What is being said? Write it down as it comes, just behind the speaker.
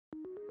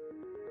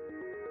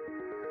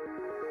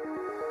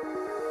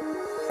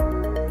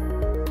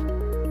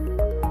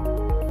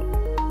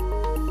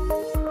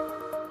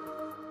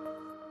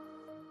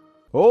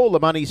All the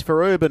money's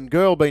for Urban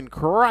Girl, been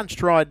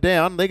crunched right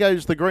down. There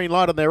goes the green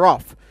light and they're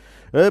off.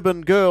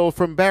 Urban Girl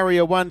from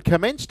barrier 1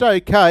 commenced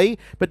okay,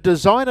 but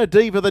Designer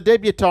Diva, the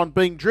debutante,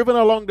 being driven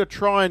along to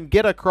try and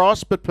get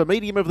across, but per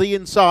medium of the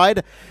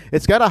inside.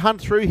 It's going to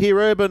hunt through here,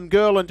 Urban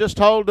Girl, and just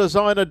hold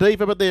Designer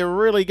Diva, but they're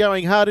really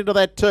going hard into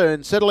that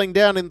turn. Settling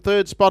down in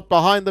third spot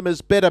behind them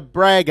is Better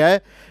Bragger,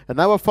 and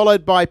they were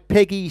followed by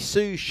Peggy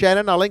Sue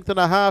Shannon, a length and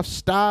a half.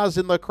 Stars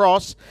in the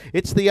cross.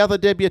 It's the other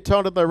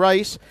debutante in the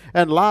race,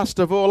 and last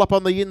of all up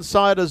on the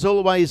inside as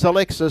always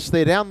Alexis.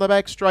 They're down the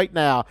back straight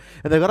now,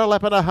 and they've got a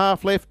lap and a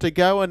half left to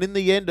go. And in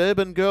the end,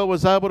 Urban Girl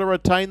was able to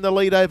retain the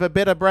lead over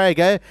Better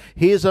Bragger.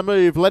 Here's a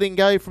move, letting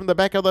go from the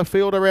back of the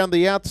field. Around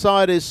the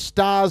outside is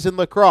Stars in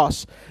the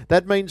cross.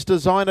 That means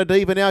Designer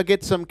Diva now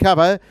gets some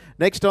cover.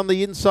 Next on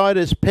the inside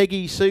is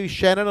Peggy Sue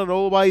Shannon, and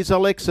always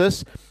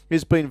Alexis.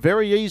 Has been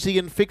very easy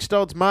in fixed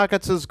odds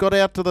markets, has got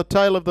out to the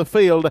tail of the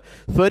field.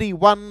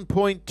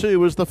 31.2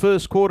 was the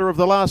first quarter of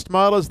the last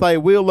mile as they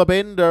wheel the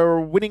bend. A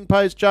winning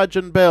post, Judge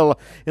and Bell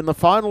in the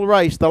final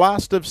race, the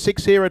last of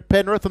 6 here at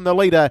Penrith, and the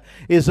leader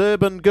is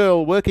Urban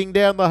Girl, working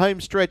down the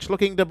home stretch,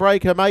 looking to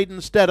break her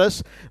maiden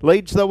status.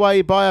 Leads the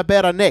way by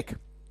about a neck.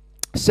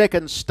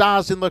 Second,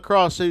 Stars in the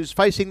Cross, who's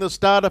facing the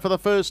starter for the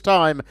first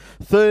time.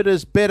 Third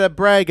is Better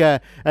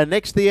Bragger. And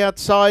next the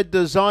outside,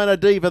 Designer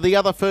Diva, the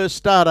other first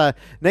starter.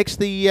 Next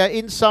the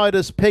inside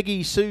is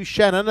Peggy Sue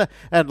Shannon.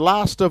 And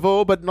last of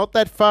all, but not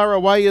that far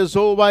away, as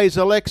always,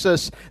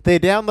 Alexis. They're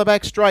down the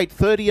back straight,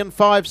 30 and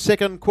 5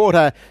 second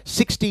quarter.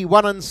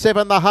 61 and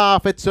 7 the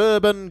half. It's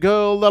Urban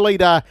Girl, the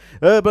leader.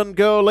 Urban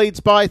Girl leads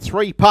by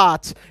 3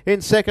 parts. In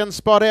second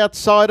spot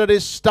outside it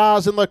is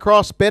Stars in the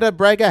Cross. Better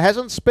Bragger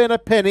hasn't spent a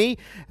penny.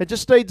 It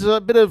just needs a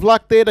bit of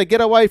luck there to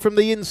get away from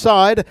the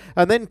inside,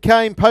 and then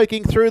came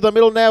poking through the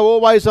middle. Now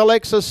always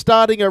Alexis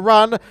starting a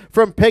run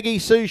from Peggy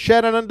Sue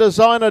Shannon and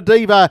Designer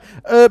Diva.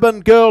 Urban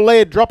Girl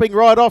led, dropping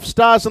right off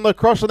Stars in the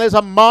Cross, and there's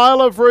a mile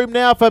of room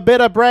now for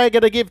Better Bragger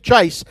to give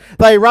chase.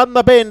 They run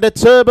the bend.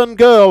 It's Urban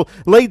Girl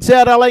leads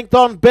out a length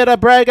on Better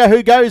Bragger,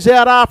 who goes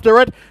out after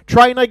it.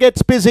 Trainer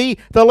gets busy.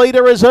 The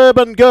leader is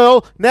Urban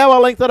Girl, now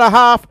a length and a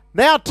half.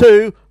 Now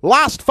 2,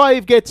 last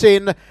fave gets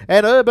in,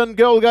 and Urban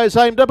Girl goes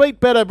home to beat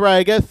Better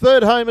Bragger.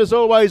 Third home is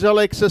always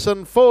Alexis,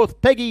 and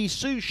fourth Peggy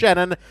Sue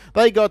Shannon.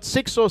 They got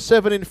 6 or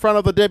 7 in front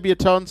of the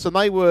debutantes, and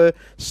they were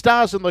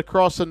Stars in the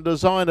Cross and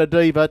Designer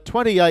Diva.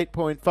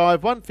 28.5,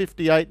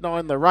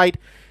 158.9 the rate,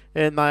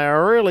 and they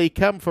really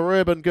come for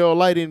Urban Girl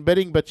late in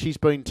betting, but she's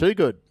been too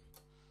good.